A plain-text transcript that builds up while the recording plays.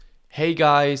Hey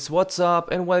guys, what's up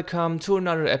and welcome to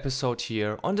another episode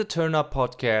here on the Turn Up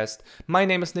Podcast. My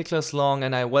name is Niklas Long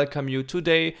and I welcome you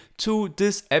today to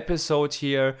this episode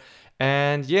here.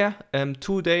 And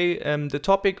today the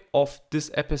topic of this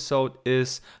episode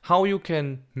is how you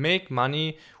can make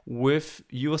money with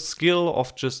your skill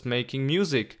of just making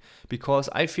music. Because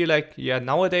I feel like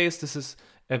nowadays this is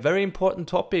a very important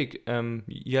topic.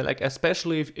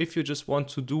 Especially if you just want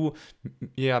to do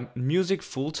music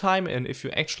full time and if you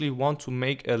actually want to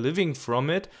make a living from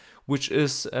it, which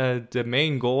is the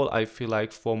main goal I feel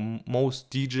like for most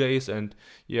DJs and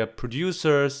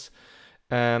producers.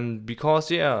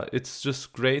 Because it's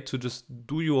just great to just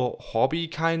do your hobby,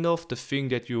 kind of the thing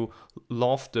that you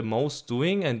love the most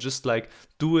doing, and just like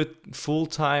do it full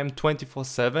time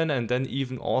 24/7 and then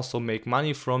even also make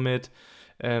money from it,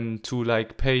 to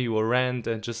like pay your rent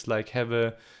and just like have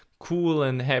a cool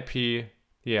and happy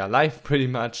life pretty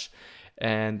much.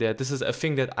 And this is a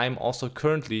thing that I'm also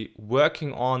currently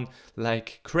working on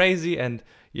like crazy. And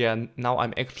now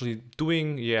I'm actually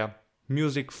doing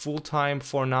music full time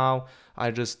for now. I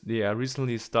just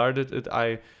recently started it.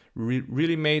 I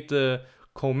really made the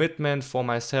commitment for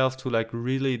myself to like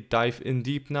really dive in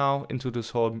deep now into this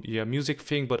whole music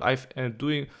thing. But I've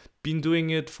been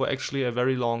doing it for actually a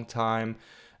very long time.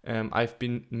 I've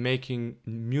been making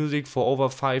music for over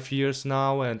 5 years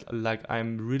now, and like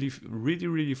I'm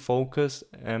really focused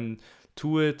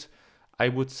to it. I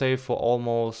would say for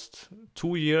almost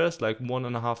 2 years, like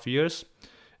 1.5 years.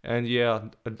 And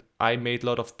I made a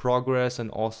lot of progress, and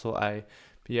also I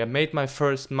made my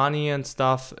first money and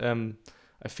stuff. I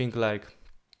think like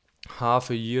half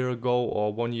a year ago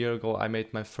or 1 year ago, I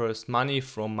made my first money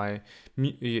from my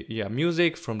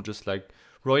music, from just like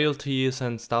royalties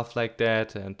and stuff like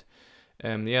that. And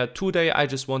today I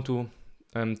just want to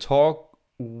talk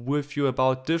with you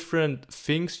about different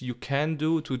things you can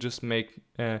do to just make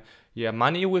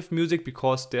money with music,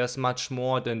 because there's much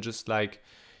more than just like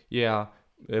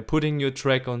putting your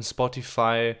track on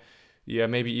Spotify,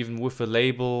 maybe even with a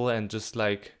label, and just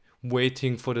like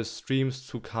waiting for the streams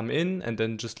to come in and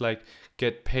then just like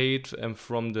get paid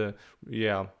from the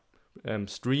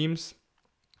streams,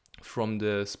 from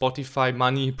the Spotify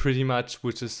money pretty much,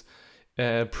 which is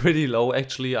pretty low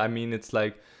actually. I mean, it's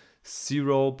like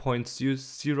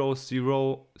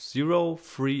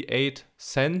 0.00038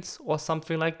 cents or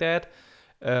something like that.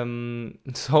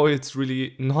 So it's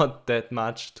really not that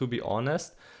much, to be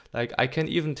honest. Like I can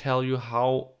even tell you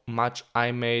how much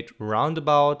I made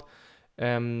roundabout.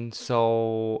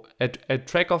 So a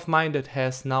track of mine that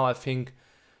has now I think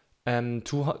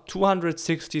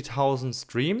 260,000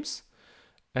 streams.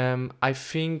 I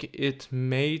think it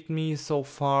made me so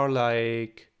far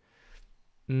like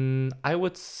I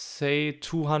would say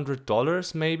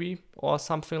 $200 maybe, or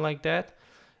something like that.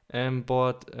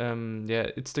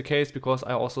 It's the case because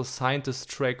I also signed this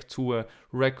track to a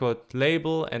record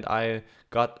label, and I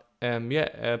got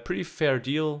a pretty fair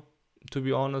deal, to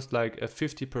be honest, like a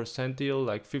 50% deal,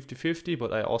 like 50/50.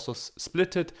 But I also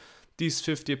split it, these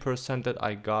 50% that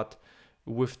I got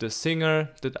with the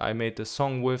singer that I made the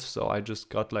song with. So I just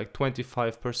got like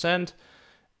 25%.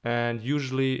 And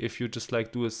usually if you just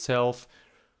like do a self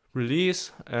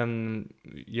release,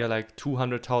 like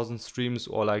 200,000 streams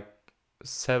or like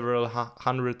several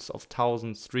hundreds of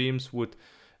thousand streams would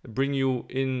bring you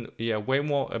in way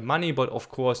more money. But of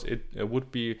course it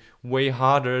would be way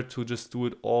harder to just do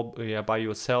it all by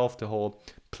yourself, the whole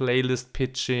playlist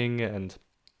pitching and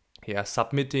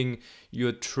submitting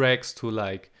your tracks to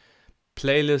like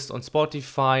playlists on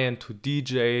Spotify and to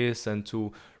DJs and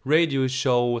to radio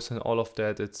shows and all of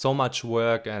that. It's so much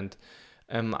work, and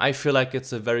I feel like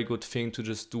it's a very good thing to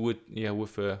just do it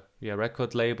with a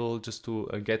record label, just to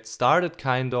get started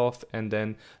kind of. And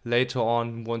then later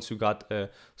on, once you got a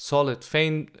solid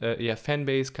fan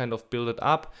base kind of build it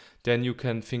up, then you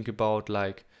can think about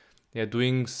like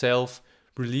doing self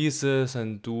releases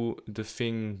and do the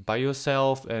thing by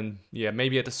yourself. And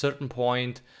maybe at a certain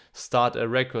point start a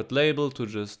record label to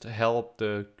just help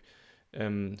the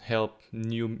help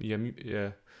new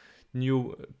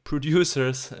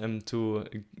producers to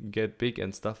get big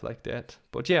and stuff like that.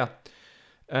 But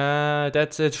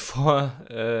that's it for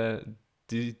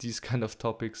these kind of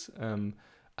topics.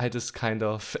 I just kind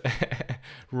of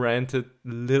ranted a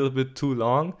little bit too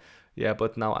long.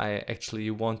 But now I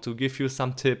actually want to give you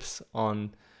some tips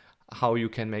on how you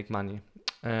can make money.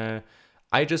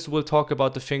 I just will talk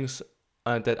about the things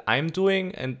that I'm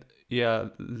doing, and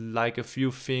like a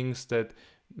few things that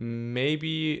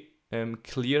maybe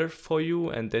clear for you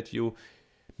and that you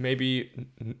maybe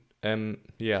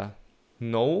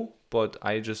know but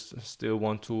I just still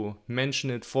want to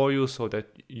mention it for you so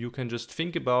that you can just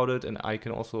think about it, and I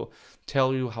can also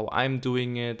tell you how I'm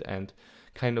doing it and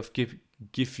kind of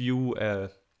give you a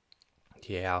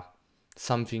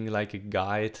something like a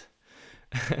guide,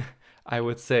 I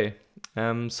would say.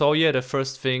 So yeah, the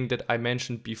first thing that I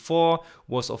mentioned before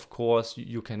was, of course,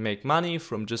 you can make money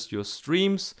from just your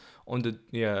streams on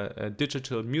the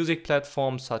digital music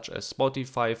platforms such as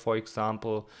Spotify, for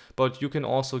example. But you can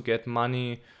also get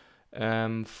money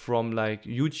from like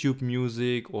YouTube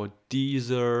Music or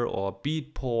Deezer or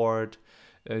Beatport.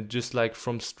 Just like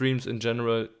from streams in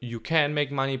general, you can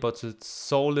make money, but it's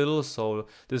so little. So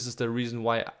this is the reason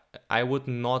why I would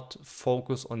not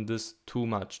focus on this too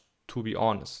much, to be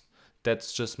honest.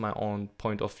 That's just my own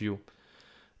point of view.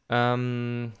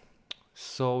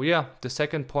 So yeah, the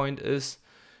second point is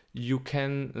you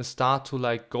can start to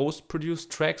like ghost produce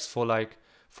tracks for like,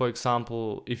 for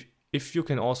example, if you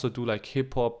can also do like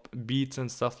hip hop beats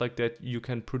and stuff like that, you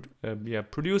can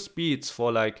produce beats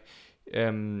for like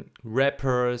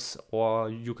rappers, or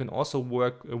you can also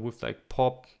work with like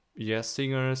pop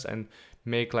singers and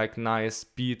make like nice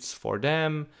beats for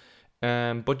them.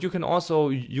 But you can also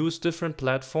use different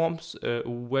platforms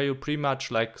where you pretty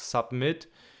much like submit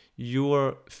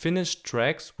your finished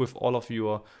tracks with all of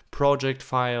your project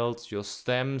files, your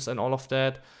stems and all of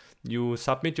that. You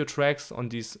submit your tracks on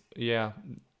these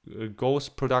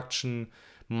ghost production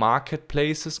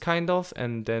marketplaces kind of,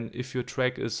 and then if your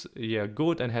track is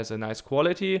good and has a nice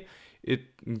quality,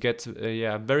 it gets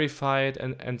verified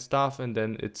and stuff, and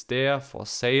then it's there for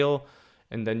sale,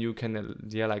 and then you can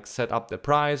like set up the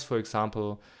price, for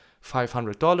example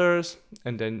 $500,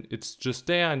 and then it's just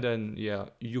there, and then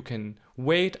you can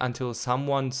wait until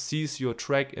someone sees your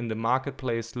track in the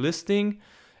marketplace listing,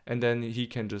 and then he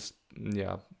can just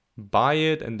buy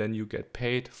it, and then you get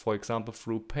paid, for example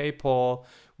through PayPal,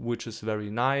 which is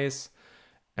very nice.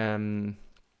 And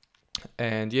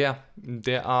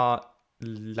there are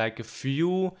like a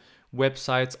few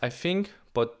websites, I think,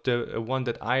 but the one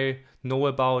that I know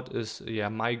about is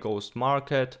My Ghost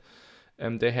Market.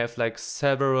 They have like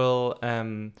several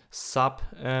sub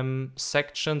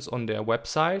sections on their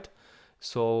website.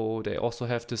 So they also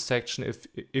have this section,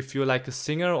 if you're like a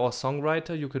singer or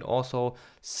songwriter, you can also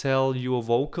sell your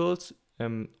vocals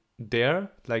there,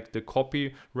 like the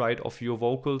copyright of your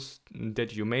vocals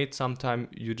that you made sometime,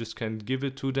 you just can give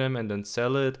it to them and then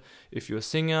sell it if you're a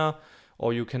singer.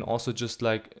 Or you can also just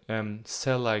like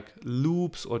sell like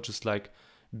loops or just like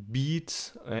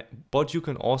beats, but you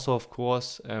can also of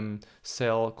course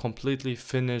sell completely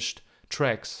finished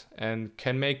tracks and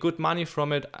can make good money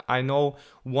from it. I know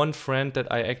one friend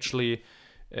that I actually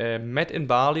met in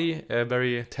Bali, a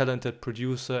very talented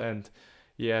producer and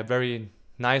very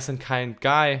nice and kind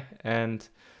guy, and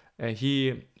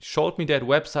he showed me that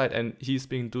website, and he's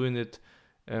been doing it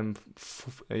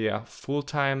full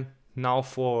time now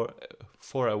for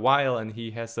a while, and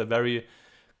he has a very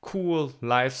cool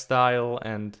lifestyle.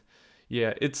 And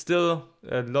it's still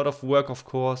a lot of work, of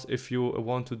course. If you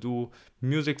want to do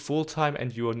music full time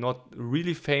and you're not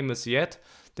really famous yet,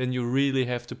 then you really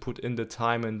have to put in the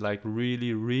time and like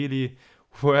really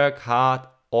work hard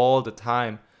all the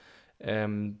time.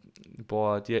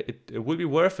 But it will be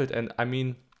worth it. And I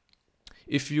mean,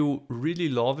 if you really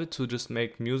love it to just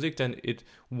make music, then it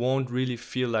won't really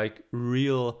feel like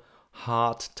real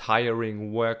hard,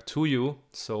 tiring work to you.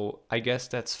 So I guess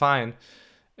that's fine.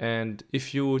 And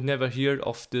if you never heard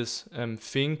of this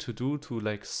thing to do, to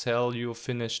like sell your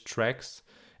finished tracks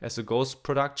as a ghost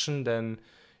production, then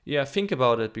think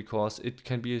about it, because it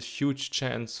can be a huge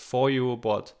chance for you.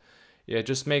 But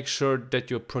just make sure that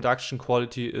your production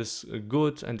quality is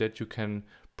good and that you can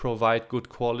provide good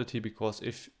quality, because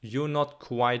if you're not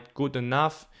quite good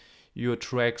enough, your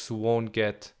tracks won't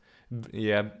get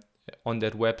on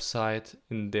that website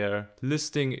in their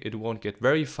listing, it won't get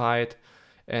verified.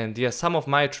 And some of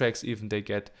my tracks even, they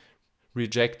get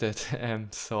rejected.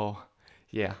 So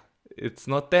it's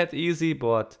not that easy,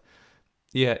 but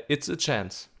it's a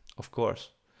chance, of course.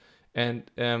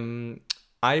 And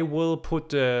I will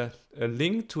put a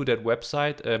link to that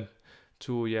website,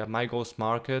 to My Ghost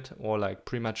Market, or like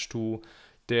pretty much to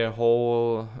their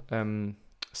whole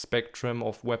spectrum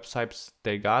of websites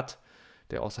they got.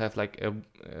 They also have like a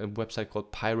website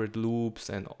called Pirate Loops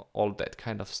and all that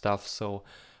kind of stuff. So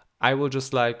I will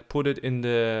just like put it in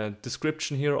the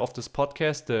description here of this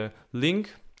podcast, the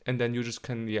link, and then you just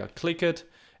can click it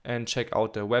and check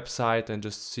out the website and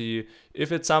just see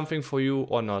if it's something for you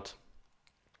or not.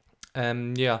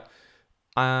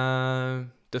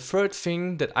 The third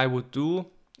thing that I would do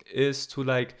is to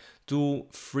like do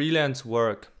freelance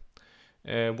work.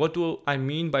 What do I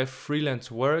mean by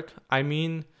freelance work? I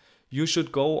mean, you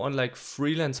should go on like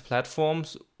freelance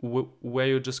platforms where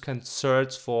you just can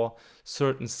search for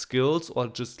certain skills or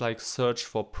just like search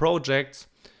for projects,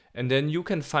 and then you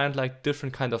can find like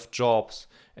different kind of jobs,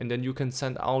 and then you can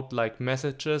send out like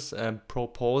messages and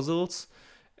proposals,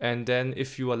 and then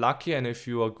if you are lucky and if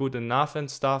you are good enough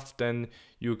and stuff, then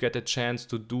you get a chance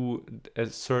to do a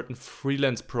certain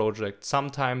freelance project.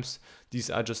 Sometimes these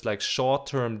are just like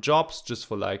short-term jobs just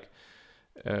for like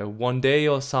 1 day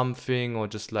or something, or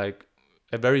just like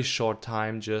a very short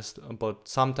time just, but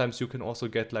sometimes you can also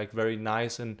get like very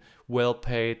nice and well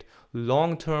paid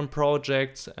long-term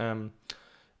projects.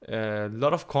 A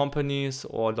lot of companies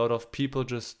or a lot of people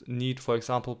just need, for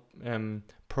example,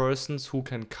 persons who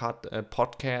can cut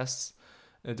podcasts.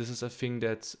 This is a thing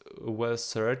that's well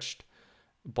searched,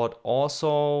 but also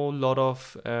a lot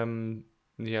of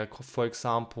for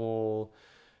example,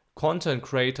 content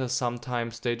creators.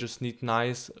 Sometimes they just need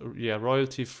nice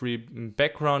royalty free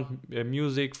background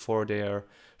music for their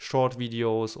short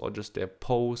videos or just their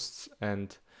posts.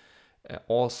 And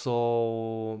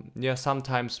also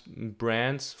sometimes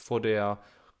brands for their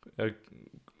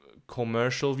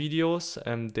commercial videos,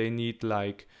 and they need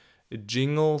like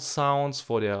jingle sounds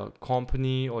for their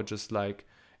company, or just like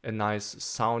a nice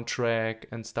soundtrack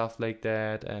and stuff like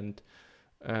that. And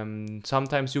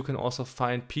sometimes you can also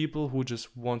find people who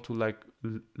just want to like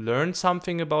learn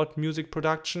something about music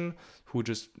production, who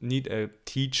just need a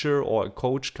teacher or a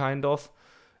coach kind of.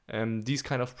 These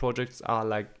kind of projects are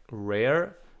like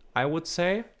rare, I would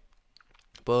say,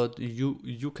 but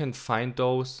you can find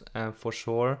those for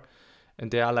sure. And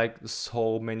there are like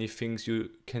so many things you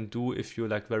can do if you're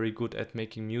like very good at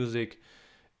making music.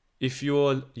 If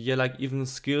you're like even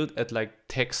skilled at like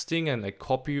texting and like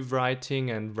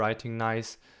copywriting and writing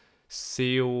nice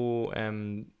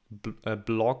SEO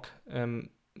blog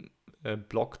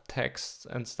blog texts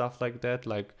and stuff like that,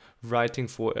 like writing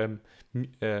for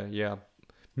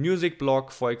music blog,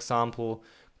 for example,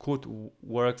 could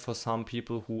work for some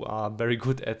people who are very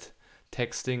good at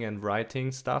texting and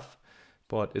writing stuff.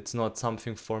 But it's not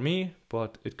something for me,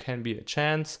 but it can be a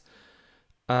chance.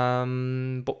 I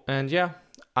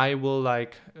will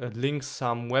like link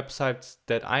some websites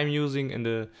that I'm using in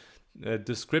the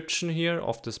description here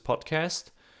of this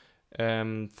podcast.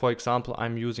 For example,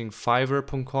 I'm using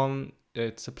Fiverr.com.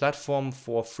 It's a platform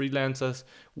for freelancers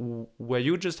where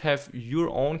you just have your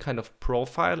own kind of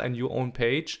profile and your own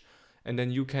page, and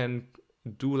then you can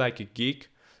do like a gig,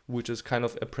 which is kind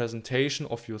of a presentation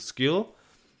of your skill.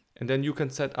 And then you can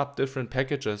set up different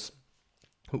packages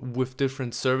with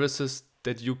different services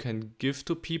that you can give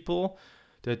to people,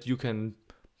 that you can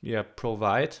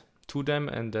provide to them,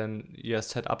 and then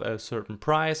set up a certain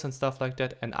price and stuff like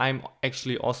that. And I'm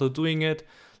actually also doing it.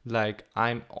 Like,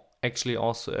 I'm actually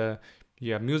also a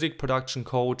music production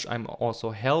coach. I'm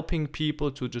also helping people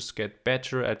to just get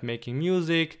better at making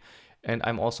music, and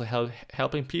I'm also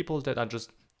helping people that are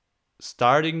just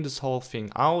starting this whole thing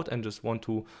out and just want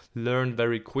to learn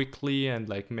very quickly and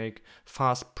like make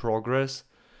fast progress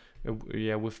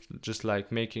with just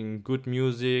like making good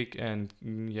music, and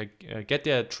get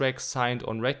their tracks signed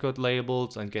on record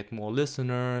labels and get more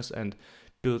listeners and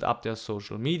build up their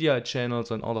social media channels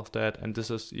and all of that. And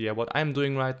this is what I'm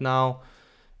doing right now.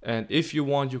 And if you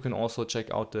want, you can also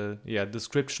check out the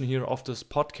description here of this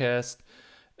podcast,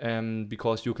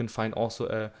 because you can find also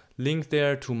a link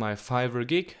there to my Fiverr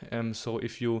gig. So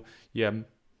if you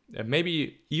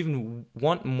maybe even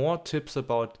want more tips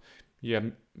about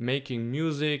making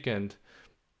music and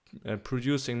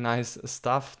producing nice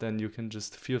stuff, then you can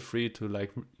just feel free to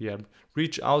like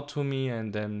reach out to me,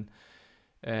 and then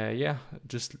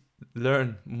just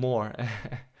learn more.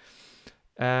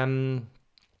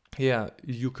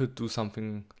 You could do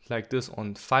something like this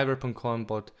on Fiverr.com,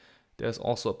 but there's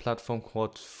also a platform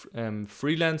called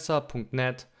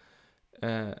freelancer.net,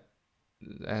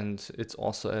 and it's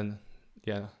also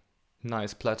a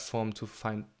nice platform to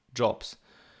find jobs.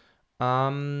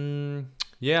 The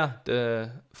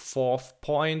fourth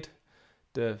point,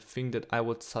 the thing that I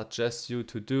would suggest you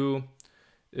to do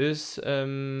is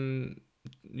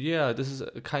this is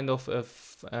a kind of a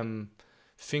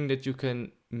thing that you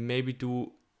can maybe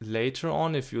do later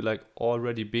on if you're like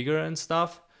already bigger and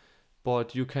stuff.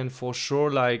 But you can for sure,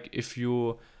 like, if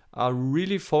you are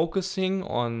really focusing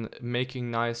on making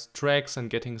nice tracks and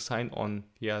getting signed on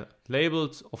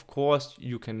labels, of course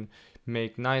you can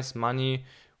make nice money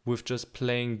with just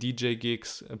playing DJ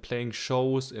gigs, playing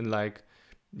shows in like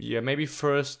maybe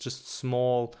first just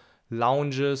small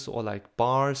lounges or like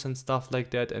bars and stuff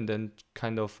like that, and then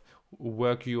kind of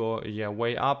work your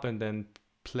way up, and then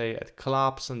play at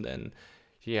clubs, and then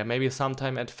maybe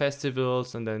sometime at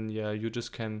festivals, and then you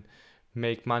just can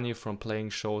make money from playing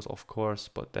shows, of course,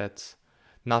 but that's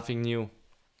nothing new.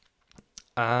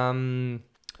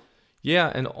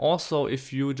 Yeah, and also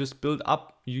if you just build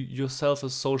up yourself a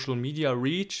social media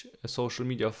reach, a social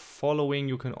media following,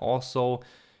 you can also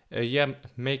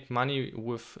make money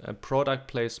with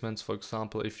product placements. For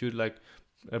example, if you like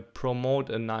promote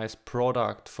a nice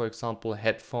product, for example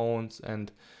headphones,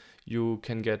 and you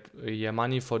can get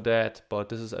money for that. But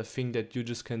this is a thing that you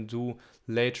just can do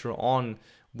later on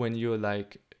when you're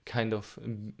like kind of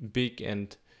big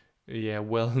and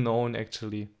well known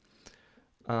actually.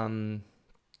 um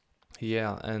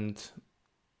and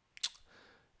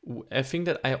I think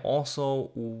that I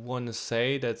also want to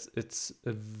say that it's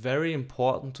very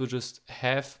important to just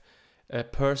have a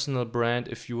personal brand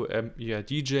if you're a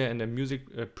DJ and a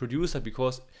music producer,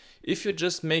 because if you're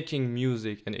just making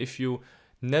music and if you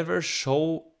never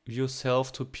show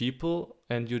yourself to people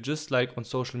and you just like on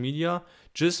social media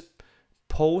just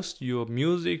post your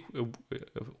music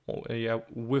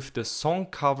with the song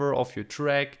cover of your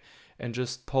track and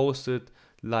just post it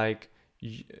like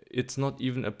it's not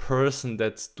even a person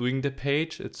that's doing the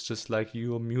page, it's just like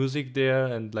your music there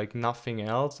and like nothing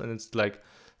else, and it's like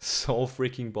so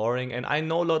freaking boring. And I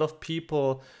know a lot of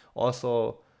people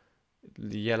also,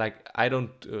 like I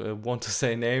don't want to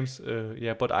say names,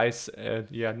 but I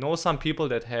know some people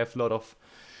that have a lot of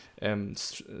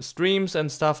streams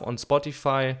and stuff on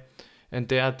Spotify, and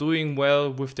they are doing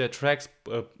well with their tracks,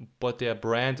 but their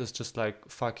brand is just like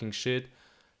fucking shit.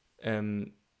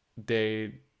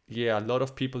 They A lot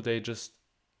of people, they just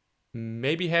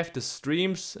maybe have the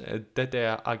streams that they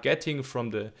are getting from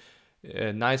the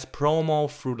nice promo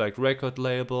through like record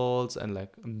labels and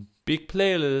like big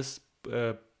playlists,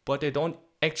 but they don't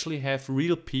actually have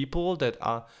real people that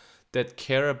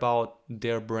care about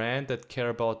their brand, that care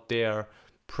about their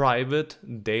private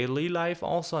daily life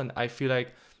also. And I feel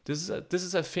like this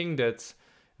is a thing that's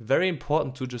very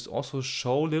important, to just also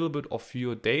show a little bit of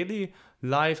your daily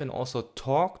life and also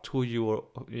talk to your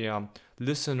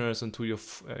listeners and to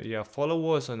your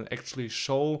followers, and actually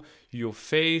show your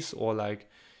face or like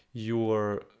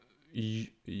your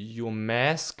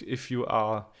mask if you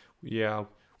are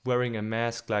wearing a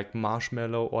mask like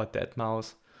Marshmallow or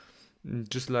Deadmau5.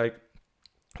 Just like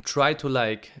try to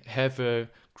like have a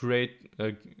great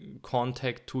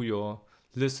contact to your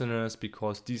listeners,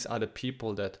 because these are the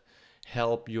people that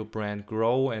help your brand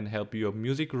grow and help your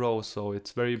music grow. So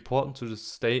it's very important to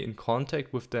just stay in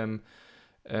contact with them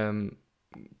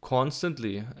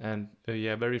constantly and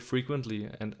very frequently.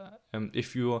 And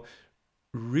if you're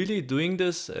really doing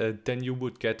this, then you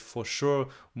would get for sure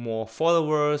more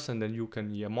followers, and then you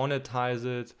can monetize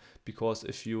it, because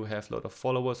if you have a lot of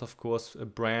followers, of course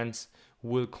brands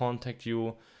will contact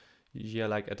you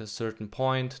like at a certain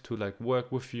point to like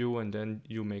work with you, and then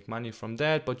you make money from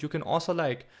that. But you can also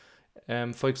like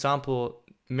for example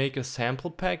make a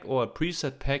sample pack or a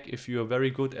preset pack if you're very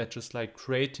good at just like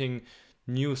creating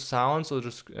new sounds, or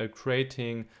just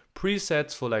creating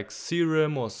presets for like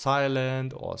Serum or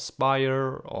Silent or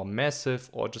Spire or Massive,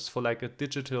 or just for like a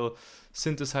digital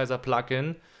synthesizer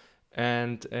plugin.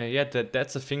 And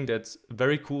that's a thing that's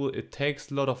very cool. It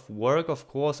takes a lot of work, of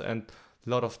course, and a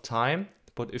lot of time,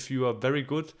 but if you are very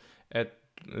good at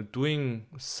doing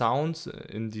sounds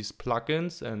in these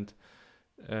plugins, and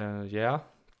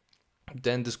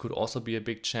then this could also be a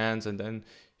big chance. And then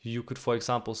you could, for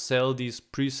example, sell these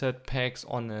preset packs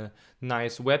on a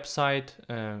nice website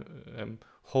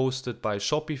hosted by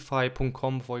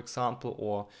Shopify.com, for example,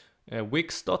 or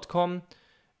Wix.com.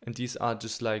 And these are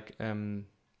just like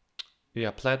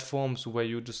platforms where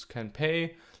you just can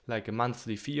pay like a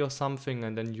monthly fee or something,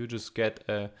 and then you just get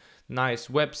a nice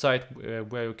website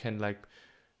where you can like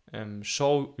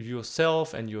show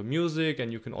yourself and your music,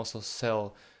 and you can also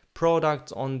sell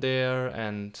products on there.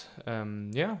 And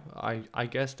I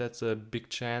guess that's a big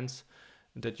chance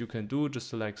that you can do,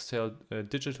 just to like sell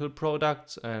digital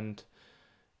products, and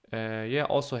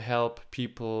also help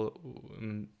people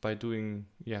by doing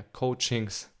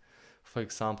coachings, for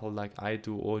example, like I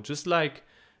do, or just like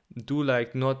do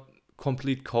like not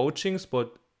complete coachings,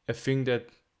 but a thing that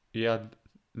a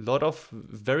lot of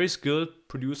very skilled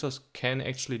producers can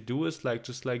actually do is like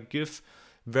just like give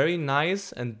very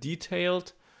nice and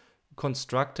detailed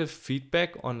constructive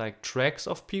feedback on like tracks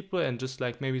of people, and just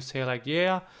like maybe say like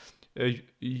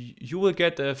you will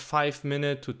get a 5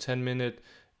 minute to 10 minute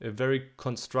very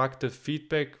constructive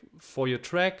feedback for your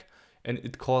track, and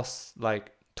it costs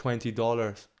like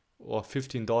 $20 or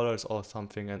 $15 or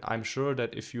something. And I'm sure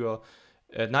that if you are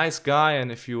a nice guy, and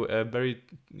if you are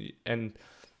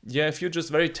if you're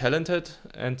just very talented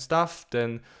and stuff,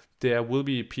 then there will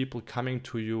be people coming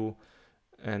to you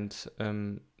and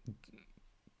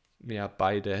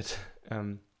buy that.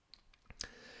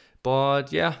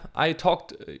 But yeah, I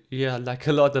talked like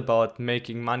a lot about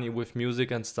making money with music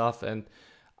and stuff, and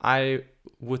I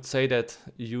would say that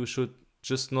you should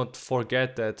just not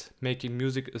forget that making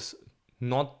music is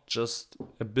not just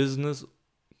a business.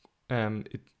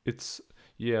 It's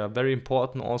very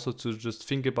important also to just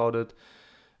think about it.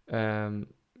 Um,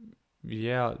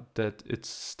 that it's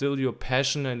still your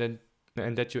passion, and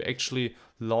that you actually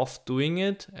love doing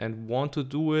it and want to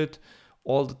do it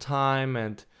all the time.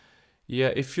 And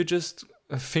if you just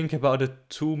think about it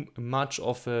too much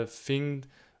of a thing,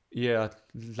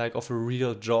 like of a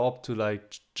real job to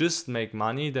like just make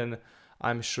money, then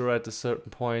I'm sure at a certain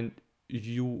point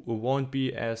you won't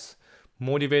be as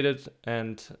motivated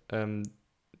and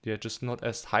just not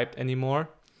as hyped anymore.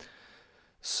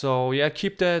 So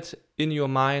keep that in your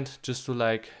mind, just to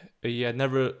like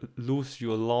never lose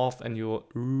your love and your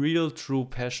real true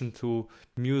passion to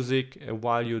music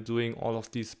while you're doing all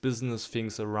of these business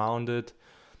things around it.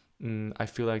 I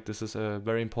feel like this is a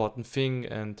very important thing,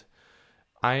 and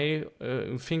I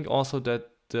think also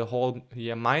that the whole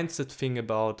mindset thing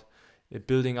about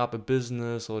building up a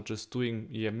business or just doing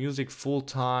music full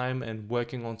time and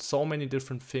working on so many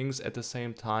different things at the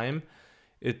same time,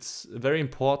 it's very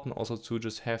important also to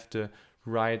just have the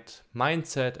right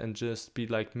mindset and just be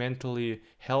like mentally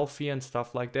healthy and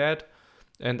stuff like that.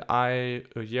 And I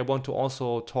want to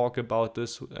also talk about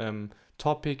this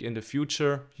topic in the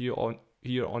future here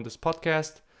on this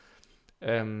podcast.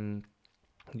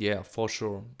 For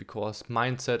sure, because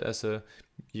mindset as a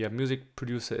music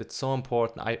producer, it's so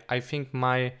important. I think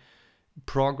my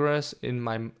progress in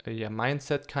my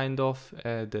mindset, kind of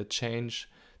the change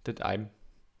that I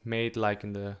made like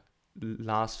in the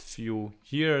last few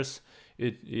years,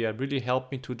 it really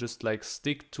helped me to just like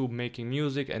stick to making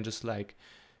music and just like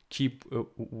keep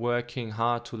working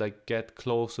hard to like get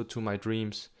closer to my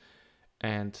dreams.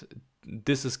 And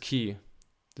this is key.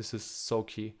 This is so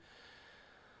key.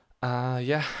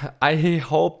 I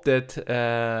hope that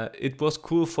it was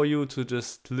cool for you to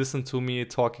just listen to me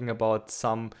talking about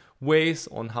some ways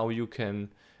on how you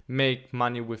can make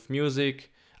money with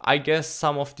music. I guess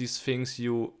some of these things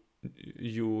you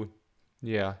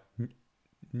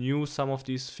knew some of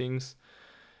these things,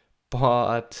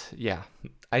 but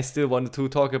I still wanted to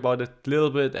talk about it a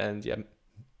little bit. And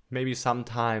maybe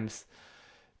sometimes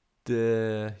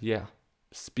the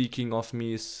speaking of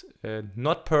me is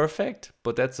not perfect,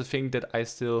 but that's the thing that I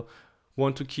still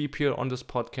want to keep here on this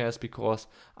podcast, because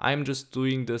I'm just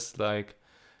doing this like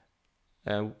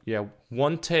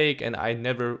one take, and I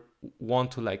never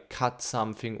want to like cut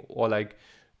something or like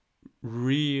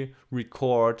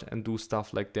re-record and do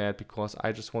stuff like that, because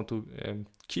I just want to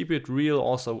keep it real.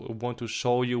 Also want to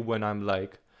show you when I'm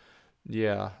like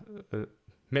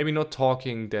maybe not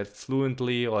talking that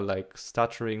fluently or like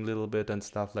stuttering a little bit and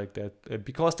stuff like that,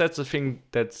 because that's the thing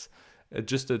that's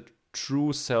just a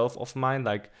true self of mine.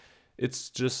 Like, it's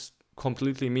just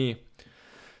completely me.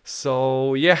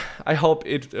 So I hope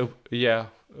it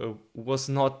was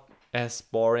not as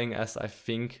boring as I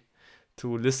think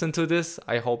to listen to this.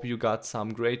 I hope you got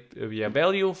some great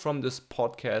value from this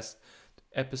podcast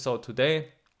episode today.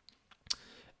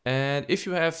 And if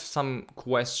you have some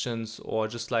questions or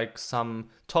just like some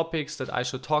topics that I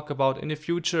should talk about in the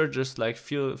future, just like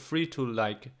feel free to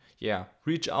like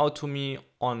reach out to me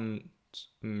on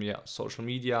social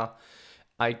media.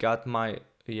 I got my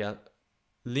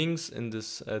links in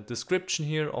this description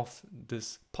here of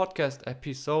this podcast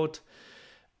episode.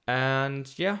 And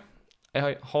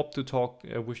I hope to talk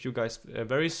with you guys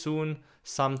very soon,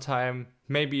 sometime,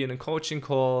 maybe in a coaching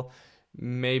call,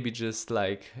 maybe just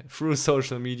like through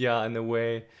social media in a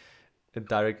way,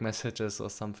 direct messages or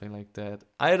something like that.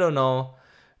 I don't know.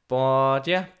 But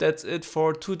that's it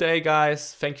for today,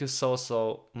 guys. Thank you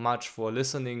so much for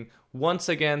listening once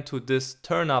again to this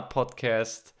Turn Up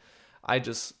podcast. I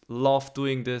just love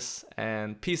doing this,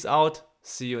 and peace out.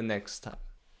 See you next time.